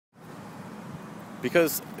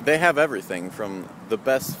Because they have everything from the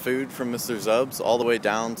best food from Mr. Zub's all the way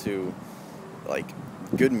down to like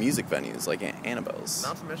good music venues like Annabelle's.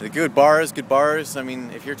 The good bars. I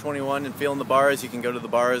mean, if you're 21 and feeling the bars, you can go to the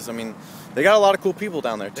bars. I mean, they got a lot of cool people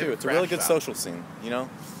down there too. It's a really good social scene, you know?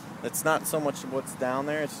 It's not so much what's down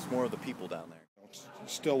there, it's just more of the people down there.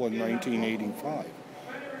 Still in 1985,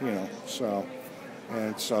 you know,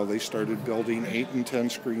 so they started building 8 and 10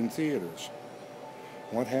 screen theaters.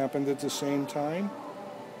 What happened at the same time?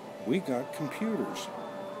 We got computers.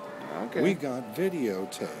 Okay. We got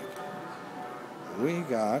videotape. We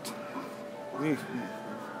got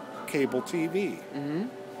cable TV. Mm-hmm.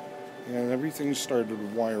 And everything started to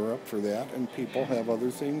wire up for that, and people have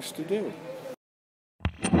other things to do.